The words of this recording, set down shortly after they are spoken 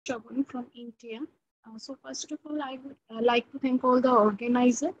Shagun from India. So first of all, I would like to thank all the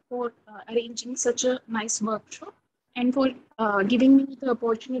organizer for arranging such a nice workshop and for giving me the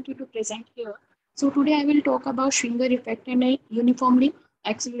opportunity to present here. So today I will talk about Schwinger effect and a uniformly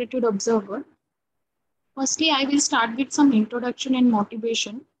accelerated observer. Firstly, I will start with some introduction and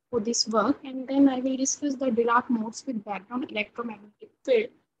motivation for this work, and then I will discuss the Dirac modes with background electromagnetic field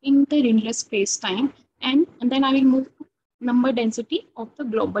in the Rindler space-time, and then I will move to number density of the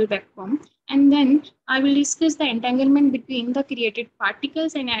global vacuum, and then I will discuss the entanglement between the created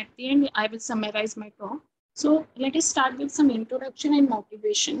particles, and at the end I will summarize my talk. So let us start with some introduction and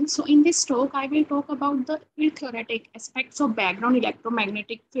motivation. So in this talk, I will talk about the field theoretic aspects of background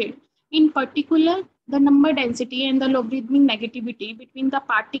electromagnetic field. In particular, the number density and the logarithmic negativity between the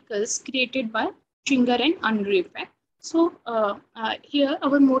particles created by Schwinger and Unruh effect. So here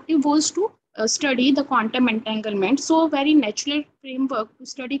our motive was to study the quantum entanglement. So a very natural framework to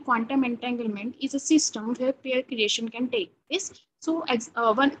study quantum entanglement is a system where pair creation can take place. So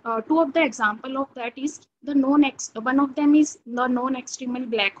two of the example of that is the one of them is the non-extremal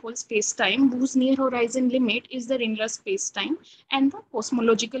black hole space-time whose near horizon limit is the Rindler space-time, and the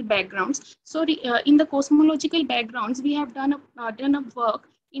cosmological backgrounds. So in the cosmological backgrounds, we have done a work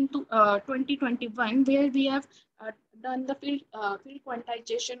into 2021 where we have done the field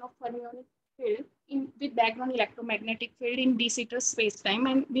quantization of fermionic field with background electromagnetic field in de Sitter space-time,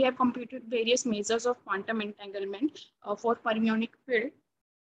 and we have computed various measures of quantum entanglement for fermionic field.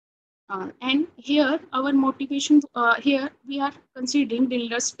 And here our motivation, here we are considering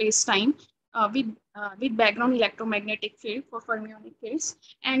Rindler space-time with background electromagnetic field for fermionic fields.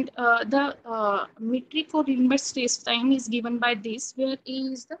 And the metric for Rindler space-time is given by this, where A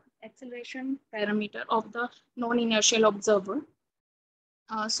is the acceleration parameter of the non-inertial observer.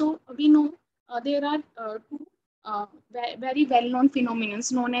 So we know there are two very well-known phenomena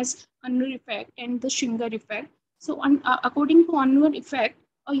known as Unruh effect and the Schwinger effect. So according to Unruh effect,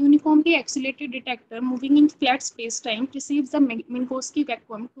 a uniformly accelerated detector moving in flat space-time perceives the Minkowski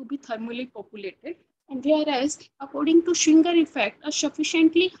vacuum to be thermally populated. And whereas, according to Schwinger effect, a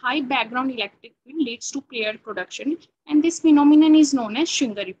sufficiently high background electric field leads to paired production, and this phenomenon is known as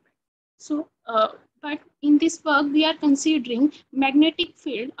Schwinger effect. So, but in this work, we are considering magnetic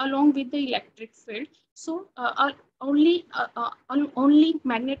field along with the electric field. So, only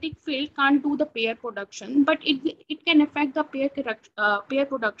magnetic field can't do the pair production, but it can affect the pair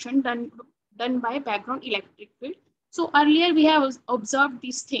production done by background electric field. So earlier we have observed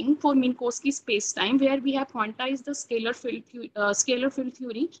this thing for Minkowski space-time, where we have quantized the scalar field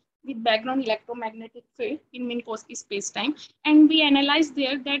theory with background electromagnetic field in Minkowski space-time, and we analyzed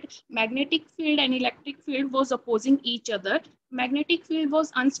there that magnetic field and electric field was opposing each other. Magnetic field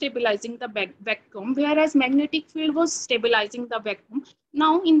was unstabilizing the vacuum, whereas magnetic field was stabilizing the vacuum.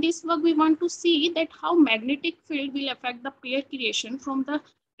 Now in this work, we want to see that how magnetic field will affect the pair creation from the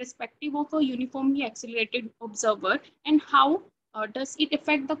perspective of a uniformly accelerated observer, and how does it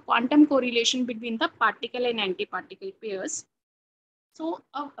affect the quantum correlation between the particle and antiparticle pairs. So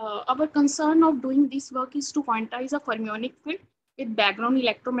our concern of doing this work is to quantize a fermionic field with background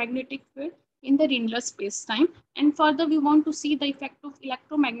electromagnetic field in the Rindler space-time. And further, we want to see the effect of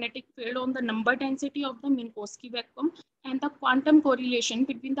electromagnetic field on the number density of the Minkowski vacuum and the quantum correlation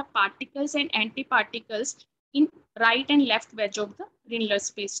between the particles and antiparticles in right and left wedge of the Rindler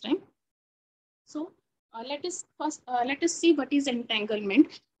space-time. So let us see what is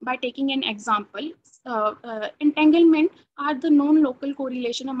entanglement by taking an example. Entanglement are the known local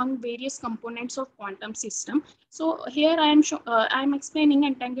correlation among various components of quantum system. So here I am explaining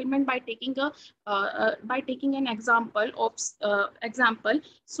entanglement by taking an example of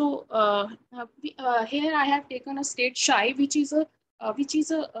So here I have taken a state psi, which is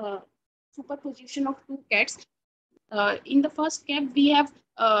a superposition of two cats. In the first cap, we have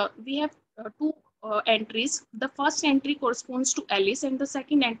two entries. The first entry corresponds to Alice, and the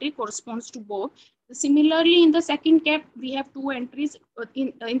second entry corresponds to Bob. Similarly, in the second cap, we have two entries.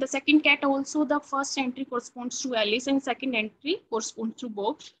 In the second cat also, the first entry corresponds to Alice, and second entry corresponds to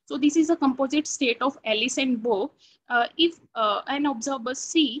Bob. So this is a composite state of Alice and Bob. If an observer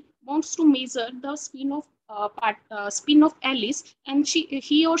C wants to measure the spin of Alice, and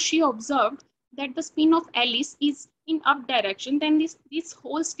he or she observed that the spin of Alice is in up direction, then this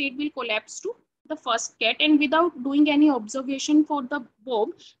whole state will collapse to the first cat, and without doing any observation for the Bob,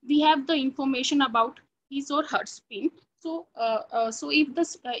 we have the information about his or her spin. So, so if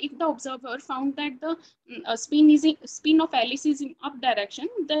the observer found that the spin of Alice is in up direction,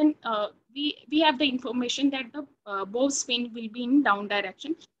 then we have the information that the Bob spin will be in down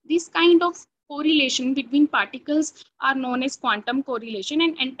direction. This kind of correlation between particles are known as quantum correlation,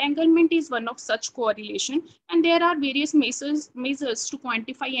 and entanglement is one of such correlation. And there are various measures to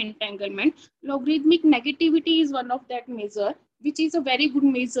quantify entanglement. Logarithmic negativity is one of that measure, which is a very good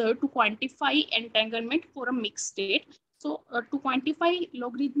measure to quantify entanglement for a mixed state. So to quantify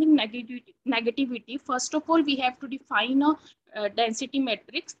logarithmic negativity, first of all, we have to define a density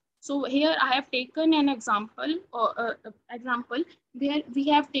matrix. So here I have taken an example, where we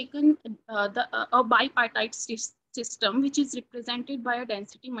have taken a bipartite system, which is represented by a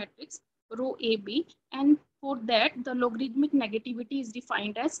density matrix rho AB, and for that the logarithmic negativity is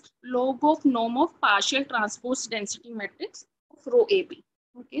defined as log of norm of partial transpose density matrix of rho AB.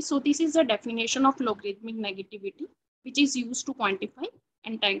 Okay, so this is the definition of logarithmic negativity, which is used to quantify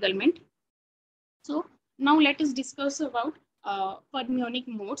entanglement. So now let us discuss about fermionic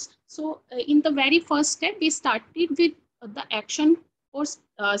modes. So in the very first step, we started with the action for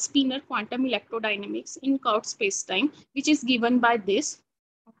spinor quantum electrodynamics in curved spacetime, which is given by this.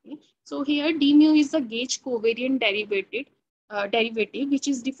 Okay. So here d mu is the gauge covariant derivative, which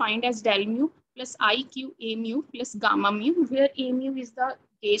is defined as del mu plus iq a mu plus gamma mu, where a mu is the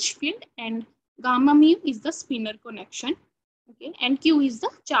gauge field and gamma mu is the spinor connection. Okay, and q is the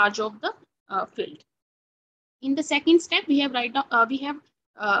charge of the field. In the second step, we have written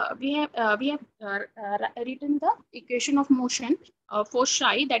the equation of motion for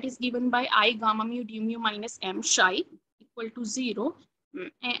psi, that is given by I gamma mu d mu minus m psi equal to 0.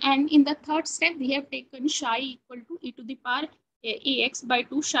 And in the third step, we have taken psi equal to e to the power ax by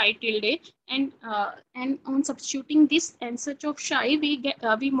 2 psi tilde, and on substituting this and such of psi,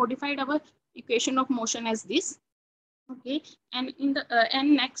 we modified our equation of motion as this. Okay, and in the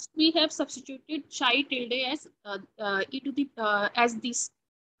and next we have substituted psi tilde as e to the as this,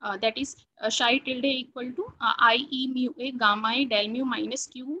 that is psi tilde equal to I e mu a gamma a del mu minus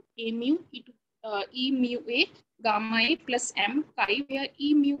q a mu e mu a gamma a plus m chi, where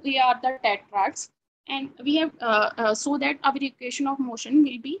e mu a are the tetrads, and we have so that our equation of motion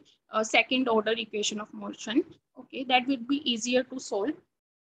will be second order equation of motion. Okay, that will be easier to solve.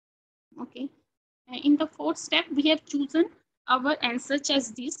 Okay. In the fourth step, we have chosen our answers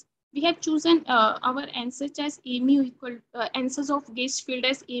as this. We have chosen our answers as a mu equal answers of gauge field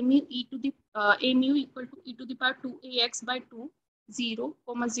as a mu a mu equal to e to the power 2ax by 2 0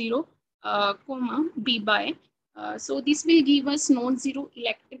 comma 0 comma b by. So this will give us non-zero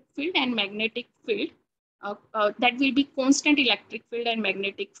electric field and magnetic field. That will be constant electric field and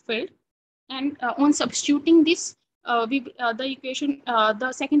magnetic field. And on substituting this, the equation,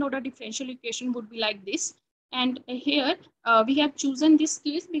 the second order differential equation would be like this. And here we have chosen this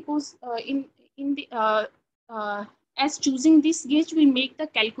case because as choosing this gauge will make the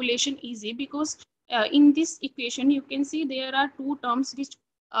calculation easy, because in this equation you can see there are two terms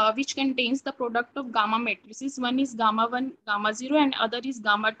which contains the product of gamma matrices. One is gamma 1 gamma 0 and other is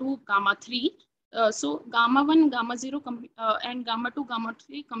gamma 2 gamma 3. So gamma 1, gamma 0 and gamma 2, gamma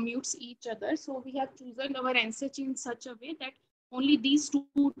 3 commutes each other. So we have chosen our answer in such a way that only these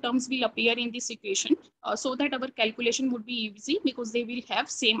two terms will appear in this equation, so that our calculation would be easy because they will have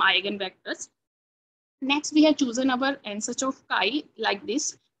same eigenvectors. Next, we have chosen our answer of chi like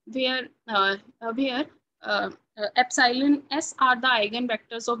this, where epsilon s are the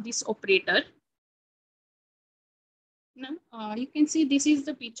eigenvectors of this operator. Now, you can see this is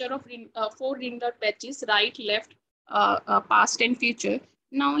the picture of four Rindler patches, right, left, past and future.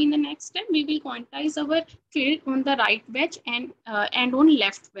 Now in the next step, we will quantize our field on the right wedge and on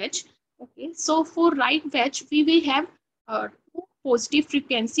left wedge. Okay, so for right wedge, we will have two positive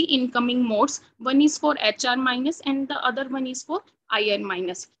frequency incoming modes. One is for HR minus and the other one is for IR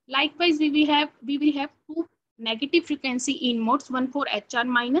minus. Likewise, we will have two negative frequency in modes, one for HR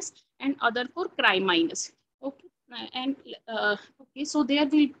minus and other for Cry minus. Okay. And okay, so there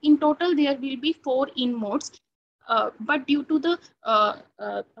will in total there will be 4 in modes, but due to the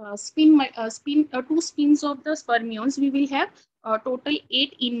two spins of the fermions, we will have total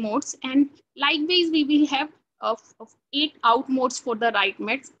 8 in modes, and likewise we will have 8 out modes for the right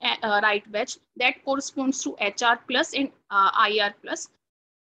wedge that corresponds to HR plus and IR plus.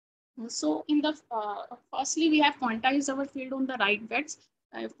 So in the firstly we have quantized our field on the right wedge.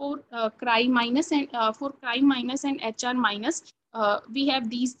 For Cry minus and HR minus, we have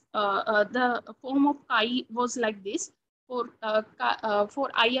these. The form of chi was like this. For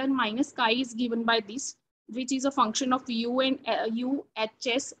IR minus, chi is given by this, which is a function of u and u,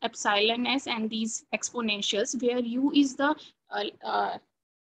 hs, epsilon s, and these exponentials, where u is the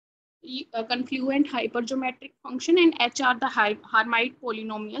confluent hypergeometric function and h are the Hermite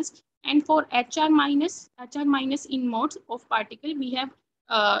polynomials. And for HR minus in modes of particle, we have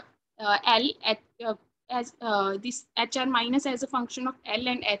L at, as this HR minus as a function of L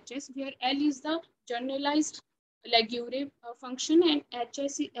and HS, where L is the generalized Legendre function and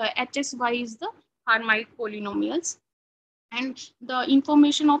HSY is the Hermite polynomials. And the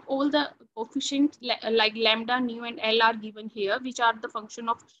information of all the coefficients like lambda, nu, and L are given here, which are the function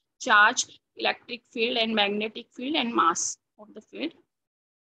of charge, electric field, and magnetic field, and mass of the field.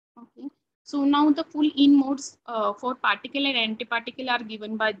 Okay. So now the full in modes for particle and antiparticle are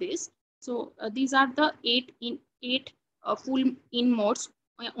given by this. So these are the eight full in modes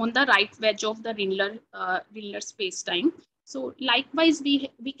on the right wedge of the Rindler space-time. So likewise, we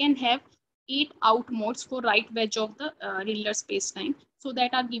can have 8 out modes for right wedge of the Rindler space-time. So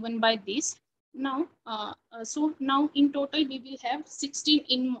that are given by this. Now, so now in total we will have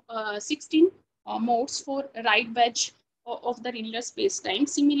 16 modes for right wedge of the Rindler space-time.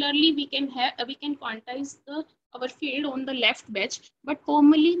 Similarly, we can quantize our field on the left wedge, but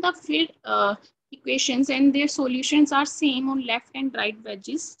formally the field equations and their solutions are same on left and right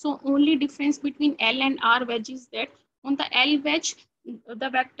wedges. So only difference between L and R wedge is that on the L wedge, the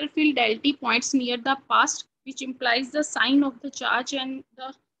vector field delta points near the past, which implies the sign of the charge and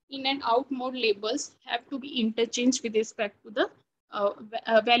the in and out mode labels have to be interchanged with respect to the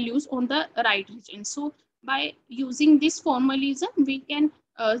values on the right region. So by using this formalism, we can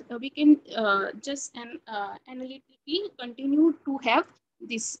just analytically continue to have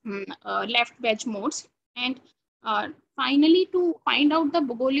this left wedge modes. And finally, to find out the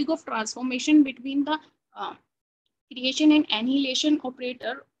Bogoliubov transformation between the creation and annihilation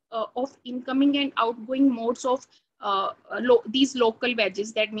operator of incoming and outgoing modes of these local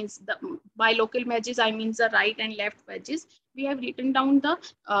wedges, that means by local wedges I mean the right and left wedges, we have written down the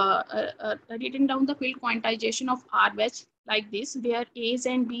field quantization of R wedge like this, where A's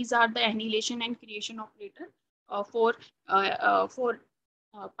and B's are the annihilation and creation operator for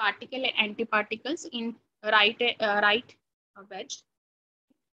particle and antiparticles in right wedge.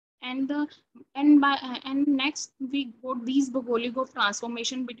 And next we got these Bogoliubov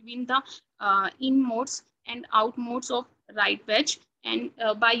transformation between the in modes and out modes of right wedge, and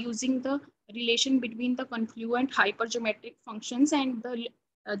by using the relation between the confluent hypergeometric functions and the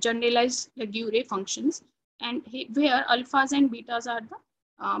generalized Legendre functions, and where alphas and betas are the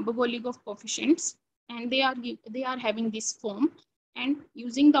Bogoliubov coefficients, and they are having this form. And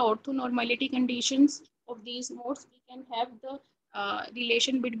using the orthonormality conditions of these modes, we can have the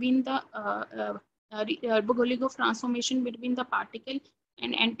relation between the Bogoliubov transformation between the particle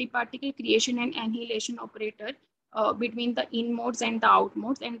and antiparticle creation and annihilation operator between the in modes and the out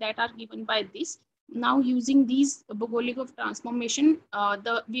modes, and that are given by this. Now using these Bogoliubov transformation,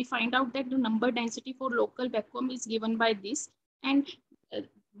 we find out that the number density for local vacuum is given by this, and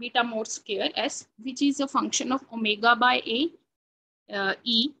beta mode square S, which is a function of omega by A.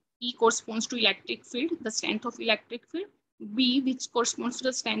 E corresponds to electric field, the strength of electric field. B, which corresponds to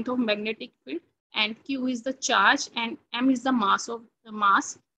the strength of magnetic field, and Q is the charge, and M is the mass of the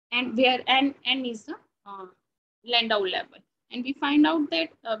mass, and where N is the Landau level. And we find out that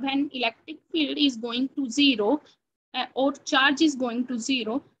when electric field is going to 0 or charge is going to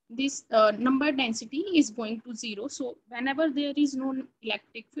 0, this number density is going to 0. So whenever there is no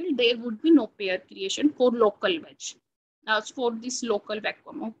electric field, there would be no pair creation for local wedge. For this local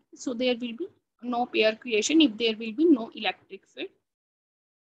vacuum. Okay. So there will be no pair creation if there will be no electric field.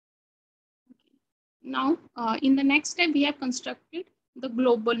 Okay. Now, in the next step, we have constructed the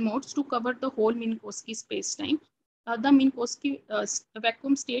global modes to cover the whole Minkowski space-time. The Minkowski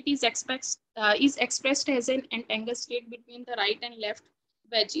vacuum state is expressed as an entangled state between the right and left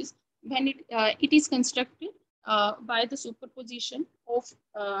wedges when it is constructed by the superposition of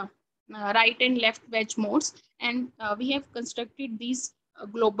right and left wedge modes, and we have constructed these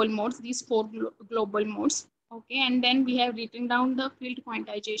global modes, these 4 global modes. Okay, and then we have written down the field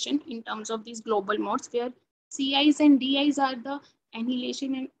quantization in terms of these global modes, where CIs and DIs are the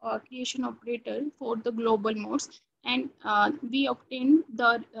annihilation and creation operator for the global modes, and we obtain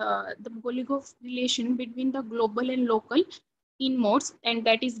the Bogoliubov relation between the global and local in modes, and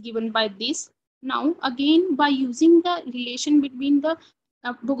that is given by this. Now again, by using the relation between the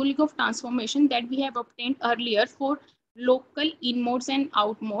Bogoliubov transformation that we have obtained earlier for local in modes and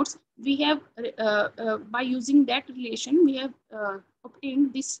out modes, we have by using that relation we have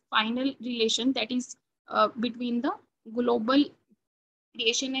obtained this final relation, that is between the global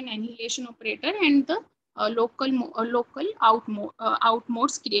creation and annihilation operator and the local out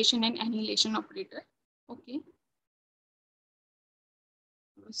modes creation and annihilation operator. Okay.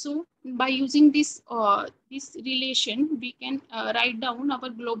 So by using this relation, we can write down our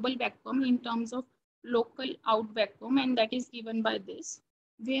global vacuum in terms of local out vacuum, and that is given by this.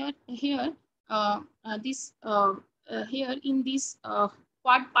 where here here in these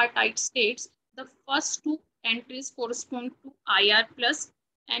quadpartite states, the first two entries correspond to IR plus,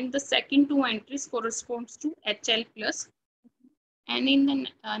 and the second two entries corresponds to HL plus. And in the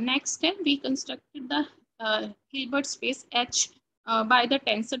next step, we constructed the Hilbert space H by the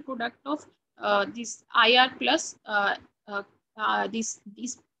tensor product of this IR plus these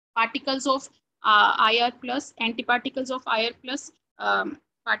particles of IR plus, antiparticles of IR plus,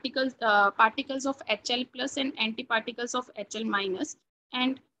 particles of HL plus and antiparticles of HL minus.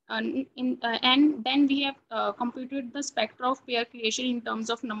 And and then we have computed the spectra of pair creation in terms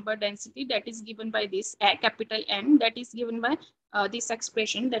of number density, that is given by this capital N, that is given by this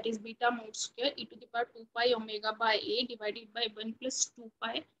expression, that is beta mode square e to the power 2 pi omega by a divided by 1 plus 2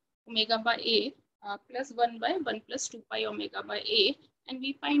 pi omega by a plus 1 by 1 plus 2 pi omega by a. And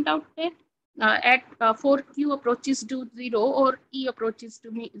we find out that at for Q approaches to 0 or E approaches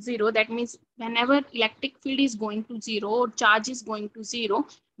to 0, that means whenever electric field is going to 0 or charge is going to 0,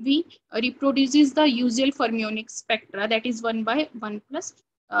 we reproduces the usual fermionic spectra, that is 1 by 1 plus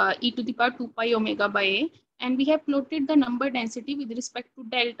e to the power 2 pi omega by a. And we have plotted the number density with respect to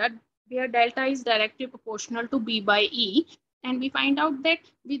delta, where delta is directly proportional to B by E. And we find out that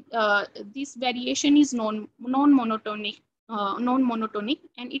with this variation is non-monotonic,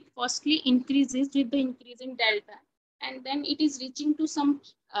 and it firstly increases with the increase in delta, and then it is reaching to some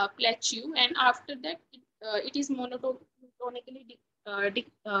plateau, and after that it is monotonically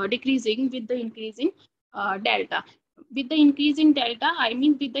decreasing with the increase in delta. With the increase in delta, I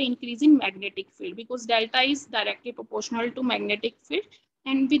mean with the increase in magnetic field, because delta is directly proportional to magnetic field.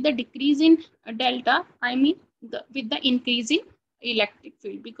 And with the decrease in delta, I mean with the increase in electric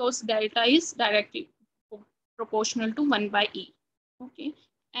field, because delta is directly proportional to 1 by E. Okay.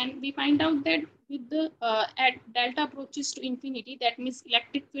 And we find out that with the at delta approaches to infinity, that means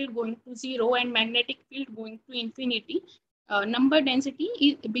electric field going to 0 and magnetic field going to infinity, number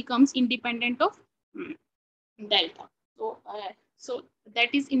density becomes independent of delta. So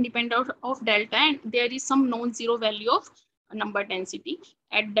that is independent of delta, and there is some non-zero value of number density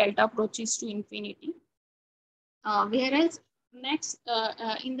at delta approaches to infinity. Whereas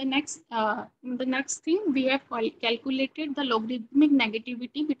in the next thing, we have calculated the logarithmic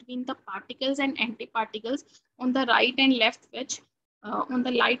negativity between the particles and antiparticles on the right and left wedge,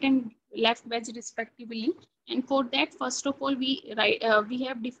 respectively. And for that, first of all, we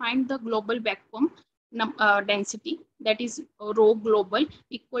have defined the global vacuum density, that is rho global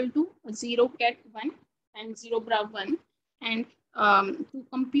equal to 0 cat 1 and 0 bra 1. And to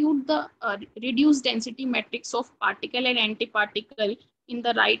compute the reduced density matrix of particle and antiparticle in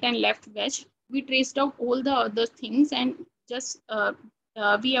the right and left wedge, we traced out all the other things, and just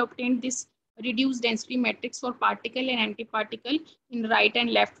we obtained this reduced density matrix for particle and antiparticle in right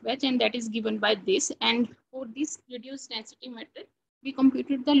and left wedge, and that is given by this. And for this reduced density matrix, we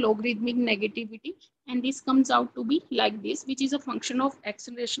computed the logarithmic negativity, and this comes out to be like this, which is a function of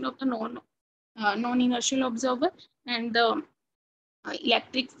acceleration of the non-inertial observer, and the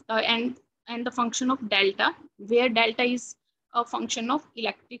electric and the function of delta, where delta is a function of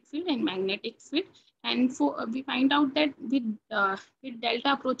electric field and magnetic field. And for we find out that with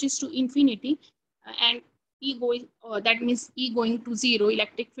delta approaches to infinity and E going, that means E going to 0,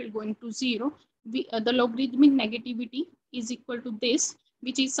 electric field going to 0, the logarithmic negativity is equal to this,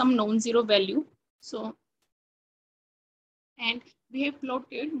 which is some non-zero value. So, and we have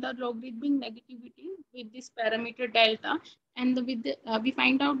plotted the logarithmic negativity with this parameter delta, and we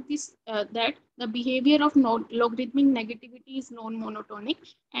find out this that the behavior of logarithmic negativity is non-monotonic,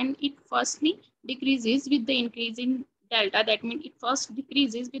 and it firstly decreases with the increase in delta. That means it first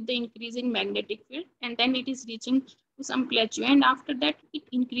decreases with the increase in magnetic field, and then it is reaching to some plateau, and after that it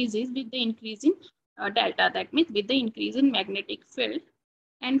increases with the increase in delta. That means with the increase in magnetic field.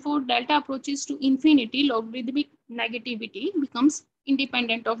 And for delta approaches to infinity, logarithmic negativity becomes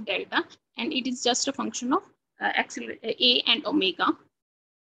independent of delta, and it is just a function of A and omega.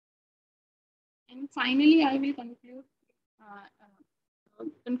 And finally, I will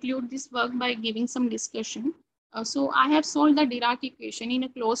conclude this work by giving some discussion. So I have solved the Dirac equation in a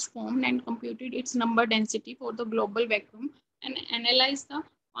closed form and computed its number density for the global vacuum, and analyzed the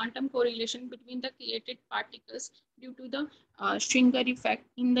quantum correlation between the created particles due to the Schwinger effect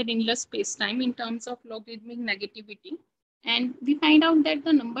in the Rindler spacetime in terms of logarithmic negativity. And we find out that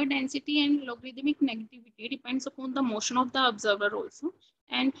the number density and logarithmic negativity depends upon the motion of the observer also.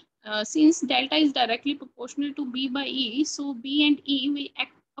 And since delta is directly proportional to B by E, so B and E will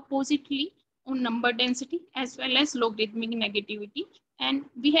act oppositely on number density as well as logarithmic negativity. And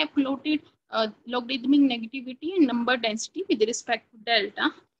we have plotted logarithmic negativity and number density with respect to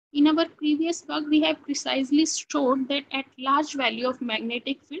delta. In our previous work, we have precisely showed that at large value of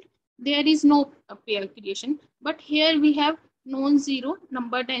magnetic field, there is no pair creation. But here we have non-zero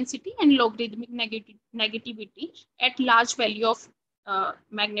number density and logarithmic negativity at large value of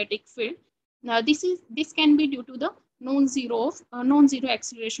magnetic field. Now, this can be due to the non-zero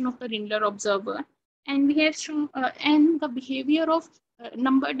acceleration of the Rindler observer, and we have shown and the behavior of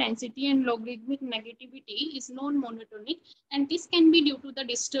number density and logarithmic negativity is non-monotonic, and this can be due to the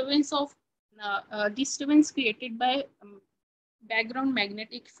disturbance created by background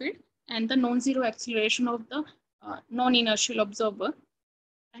magnetic field and the non-zero acceleration of the non-inertial observer.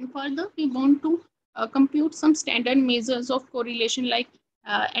 And further, we want to compute some standard measures of correlation like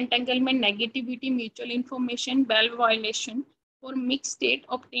entanglement negativity, mutual information, Bell violation for mixed state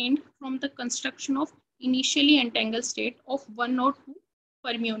obtained from the construction of initially entangled state of one or two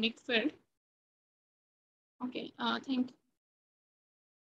fermionic field. Okay, thank you.